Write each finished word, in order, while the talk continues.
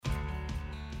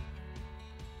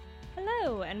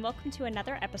Hello, and welcome to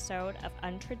another episode of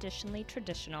Untraditionally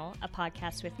Traditional, a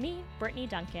podcast with me, Brittany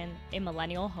Duncan, a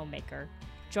millennial homemaker.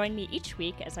 Join me each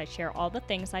week as I share all the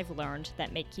things I've learned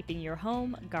that make keeping your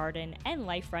home, garden, and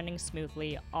life running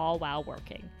smoothly, all while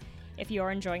working. If you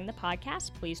are enjoying the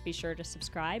podcast, please be sure to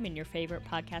subscribe in your favorite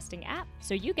podcasting app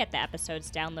so you get the episodes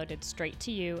downloaded straight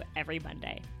to you every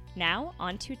Monday. Now,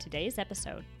 on to today's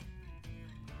episode.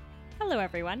 Hello,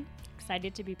 everyone.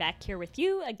 Excited to be back here with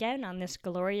you again on this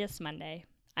glorious Monday.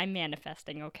 I'm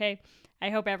manifesting, okay? I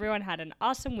hope everyone had an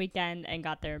awesome weekend and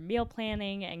got their meal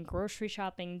planning and grocery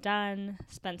shopping done,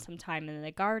 spent some time in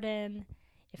the garden.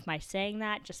 If my saying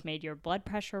that just made your blood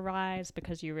pressure rise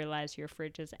because you realize your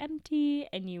fridge is empty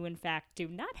and you in fact do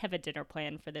not have a dinner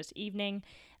plan for this evening,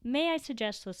 may I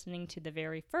suggest listening to the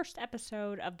very first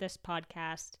episode of this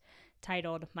podcast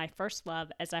titled My First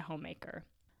Love as a Homemaker.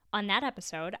 On that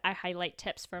episode, I highlight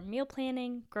tips for meal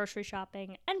planning, grocery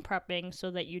shopping, and prepping so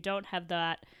that you don't have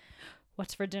that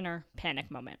what's for dinner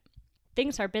panic moment.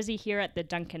 Things are busy here at the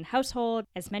Duncan household.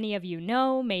 As many of you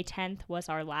know, May 10th was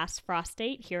our last frost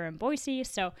date here in Boise,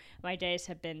 so my days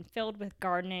have been filled with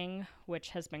gardening, which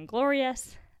has been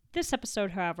glorious. This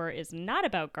episode, however, is not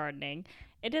about gardening.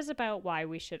 It is about why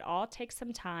we should all take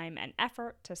some time and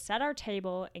effort to set our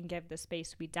table and give the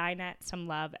space we dine at some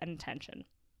love and attention.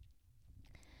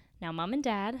 Now, Mom and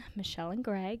Dad, Michelle and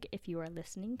Greg, if you are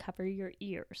listening, cover your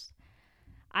ears.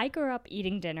 I grew up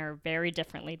eating dinner very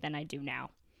differently than I do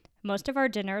now. Most of our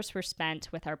dinners were spent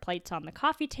with our plates on the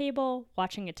coffee table,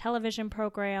 watching a television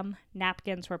program,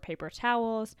 napkins were paper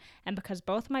towels, and because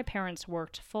both my parents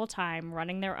worked full-time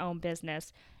running their own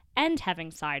business and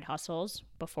having side hustles,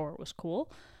 before it was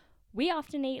cool, we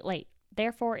often ate late,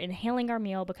 therefore inhaling our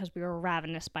meal because we were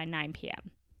ravenous by 9 p.m.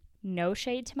 No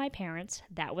shade to my parents,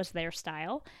 that was their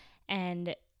style,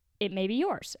 and it may be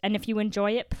yours. And if you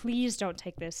enjoy it, please don't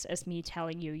take this as me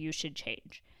telling you should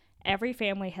change. Every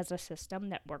family has a system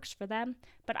that works for them,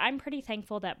 but I'm pretty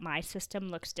thankful that my system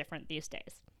looks different these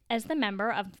days. As the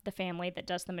member of the family that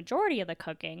does the majority of the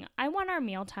cooking, I want our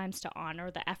meal times to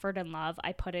honor the effort and love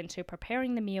I put into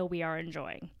preparing the meal we are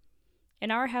enjoying.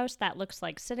 In our house, that looks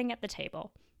like sitting at the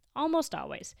table, almost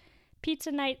always.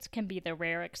 Pizza nights can be the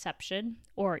rare exception,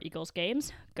 or Eagles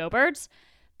games, go Birds,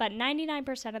 but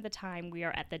 99% of the time we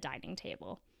are at the dining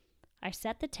table. I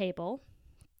set the table.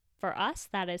 For us,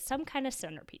 that is some kind of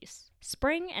centerpiece.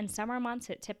 Spring and summer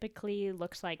months, it typically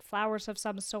looks like flowers of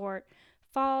some sort.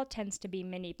 Fall tends to be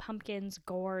mini pumpkins,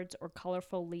 gourds, or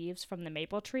colorful leaves from the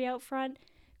maple tree out front.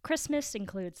 Christmas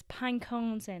includes pine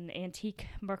cones and antique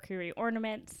mercury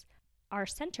ornaments. Our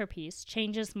centerpiece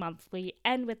changes monthly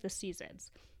and with the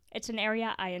seasons. It's an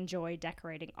area I enjoy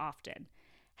decorating often.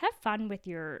 Have fun with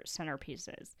your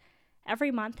centerpieces.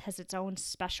 Every month has its own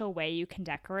special way you can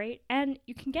decorate, and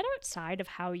you can get outside of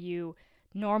how you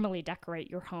normally decorate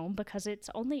your home because it's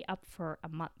only up for a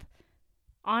month.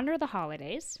 Honor the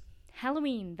holidays,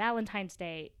 Halloween, Valentine's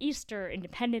Day, Easter,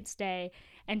 Independence Day,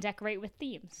 and decorate with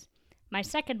themes. My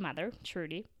second mother,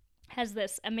 Trudy, has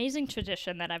this amazing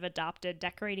tradition that I've adopted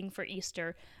decorating for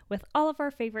Easter with all of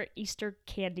our favorite Easter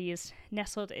candies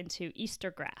nestled into Easter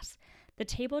grass. The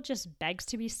table just begs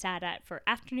to be sat at for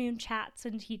afternoon chats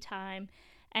and tea time,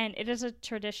 and it is a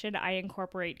tradition I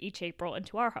incorporate each April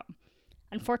into our home.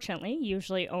 Unfortunately,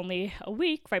 usually only a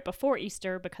week right before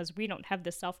Easter because we don't have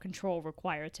the self-control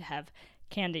required to have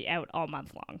candy out all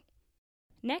month long.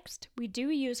 Next, we do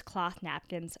use cloth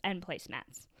napkins and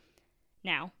placemats.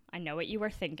 Now, I know what you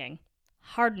are thinking.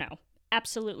 Hard no.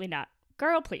 Absolutely not.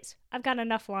 Girl, please. I've got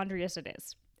enough laundry as it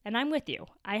is. And I'm with you.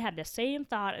 I had the same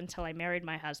thought until I married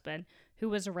my husband, who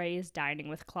was raised dining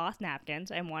with cloth napkins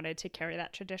and wanted to carry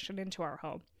that tradition into our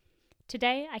home.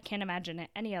 Today, I can't imagine it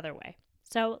any other way.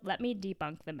 So let me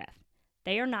debunk the myth.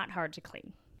 They are not hard to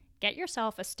clean. Get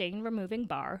yourself a stain-removing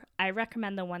bar. I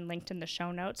recommend the one linked in the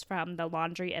show notes from the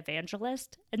Laundry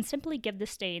Evangelist, and simply give the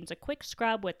stains a quick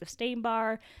scrub with the stain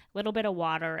bar, a little bit of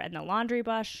water, and the laundry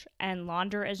brush, and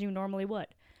launder as you normally would.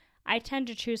 I tend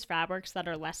to choose fabrics that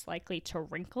are less likely to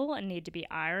wrinkle and need to be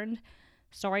ironed.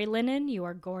 Sorry, linen, you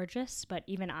are gorgeous, but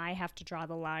even I have to draw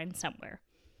the line somewhere.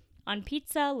 On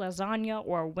pizza, lasagna,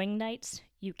 or wing nights,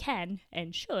 you can,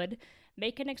 and should,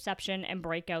 make an exception and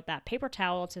break out that paper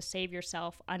towel to save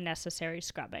yourself unnecessary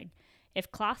scrubbing.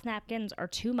 If cloth napkins are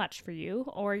too much for you,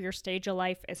 or your stage of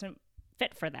life isn't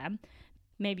fit for them,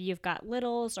 maybe you've got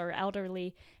littles or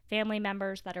elderly family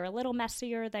members that are a little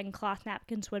messier than cloth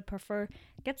napkins would prefer,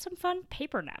 get some fun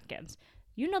paper napkins.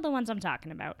 You know the ones I'm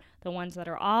talking about, the ones that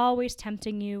are always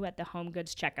tempting you at the home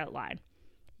goods checkout line.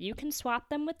 You can swap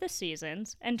them with the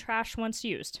seasons and trash once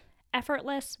used.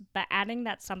 Effortless, but adding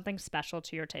that something special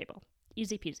to your table.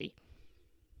 Easy peasy.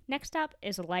 Next up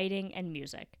is lighting and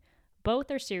music. Both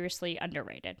are seriously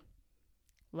underrated.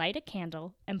 Light a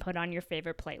candle and put on your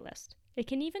favorite playlist. It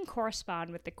can even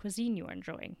correspond with the cuisine you are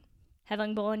enjoying.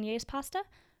 Having bolognese pasta?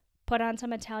 Put on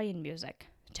some Italian music.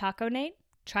 Taco night?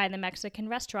 Try the Mexican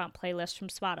restaurant playlist from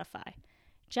Spotify.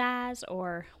 Jazz,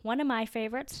 or one of my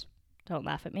favorites, don't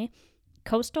laugh at me,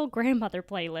 Coastal Grandmother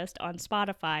playlist on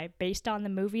Spotify based on the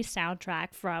movie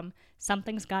soundtrack from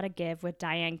Something's Gotta Give with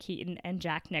Diane Keaton and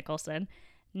Jack Nicholson,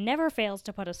 never fails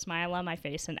to put a smile on my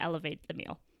face and elevate the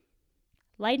meal.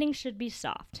 Lighting should be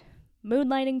soft. Mood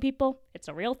lighting, people, it's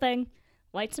a real thing.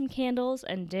 Light some candles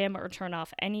and dim or turn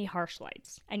off any harsh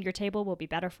lights, and your table will be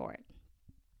better for it.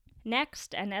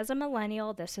 Next, and as a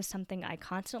millennial, this is something I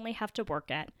constantly have to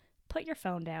work at, put your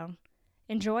phone down.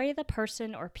 Enjoy the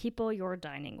person or people you're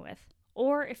dining with.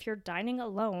 Or if you're dining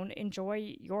alone,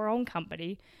 enjoy your own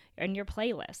company and your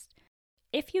playlist.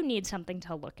 If you need something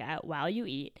to look at while you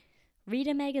eat, read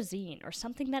a magazine or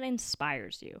something that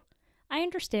inspires you. I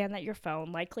understand that your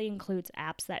phone likely includes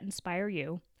apps that inspire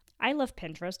you. I love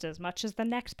Pinterest as much as the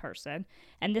next person,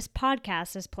 and this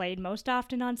podcast is played most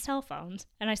often on cell phones,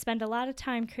 and I spend a lot of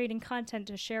time creating content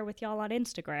to share with y'all on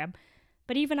Instagram,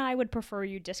 but even I would prefer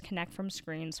you disconnect from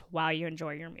screens while you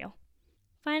enjoy your meal.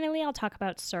 Finally, I'll talk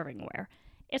about servingware.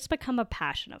 It's become a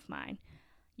passion of mine.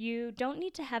 You don't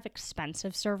need to have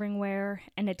expensive servingware,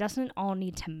 and it doesn't all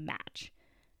need to match.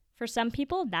 For some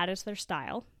people, that is their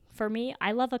style. For me,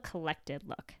 I love a collected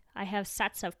look. I have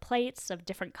sets of plates of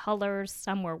different colors.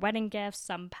 Some were wedding gifts,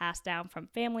 some passed down from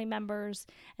family members,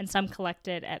 and some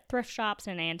collected at thrift shops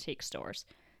and antique stores.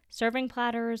 Serving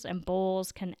platters and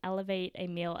bowls can elevate a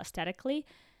meal aesthetically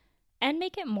and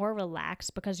make it more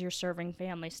relaxed because you're serving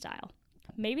family style.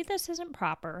 Maybe this isn't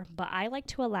proper, but I like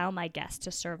to allow my guests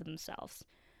to serve themselves.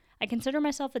 I consider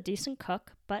myself a decent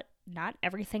cook, but not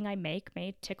everything I make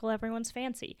may tickle everyone's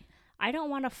fancy. I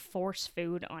don't want to force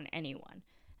food on anyone.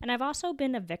 And I've also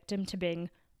been a victim to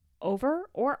being over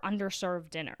or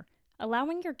underserved dinner.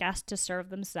 Allowing your guests to serve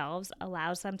themselves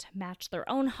allows them to match their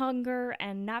own hunger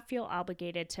and not feel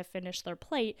obligated to finish their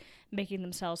plate, making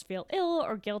themselves feel ill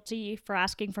or guilty for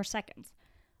asking for seconds.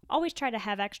 Always try to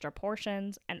have extra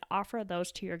portions and offer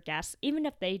those to your guests even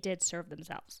if they did serve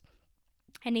themselves.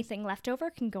 Anything left over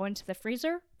can go into the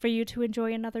freezer for you to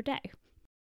enjoy another day.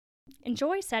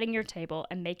 Enjoy setting your table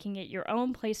and making it your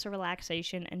own place of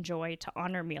relaxation and joy to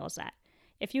honor meals at.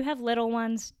 If you have little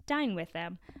ones, dine with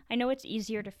them. I know it's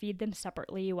easier to feed them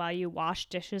separately while you wash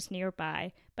dishes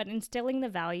nearby, but instilling the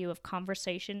value of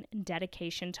conversation and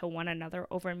dedication to one another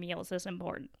over meals is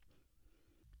important.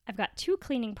 I've got 2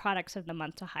 cleaning products of the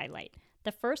month to highlight.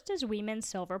 The first is Weeman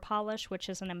Silver Polish, which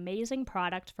is an amazing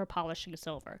product for polishing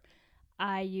silver.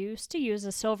 I used to use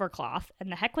a silver cloth,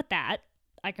 and the heck with that.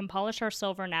 I can polish our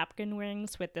silver napkin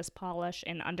rings with this polish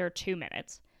in under 2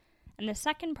 minutes. And the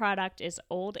second product is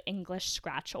Old English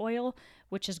Scratch Oil,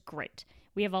 which is great.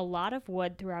 We have a lot of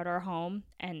wood throughout our home,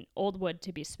 and old wood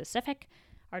to be specific.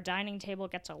 Our dining table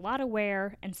gets a lot of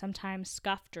wear and sometimes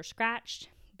scuffed or scratched,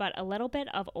 but a little bit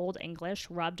of Old English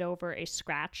rubbed over a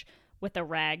scratch with a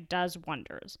rag does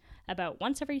wonders. About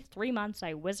once every 3 months,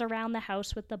 I whiz around the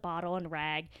house with the bottle and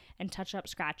rag and touch up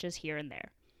scratches here and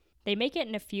there. They make it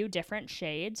in a few different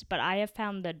shades, but I have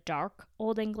found the dark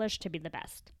Old English to be the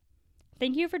best.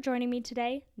 Thank you for joining me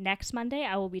today. Next Monday,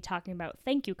 I will be talking about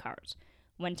thank you cards,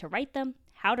 when to write them,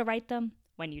 how to write them,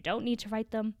 when you don't need to write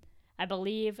them. I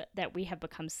believe that we have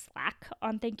become slack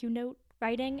on thank you note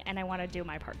writing, and I want to do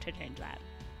my part to change that.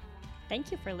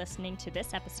 Thank you for listening to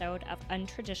this episode of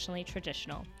Untraditionally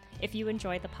Traditional. If you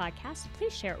enjoyed the podcast,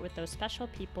 please share it with those special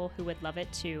people who would love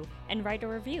it too, and write a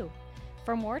review.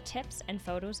 For more tips and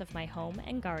photos of my home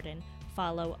and garden,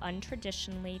 follow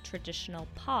Untraditionally Traditional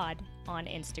Pod on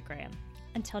Instagram.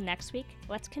 Until next week,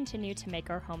 let's continue to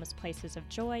make our homes places of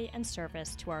joy and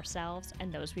service to ourselves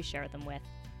and those we share them with.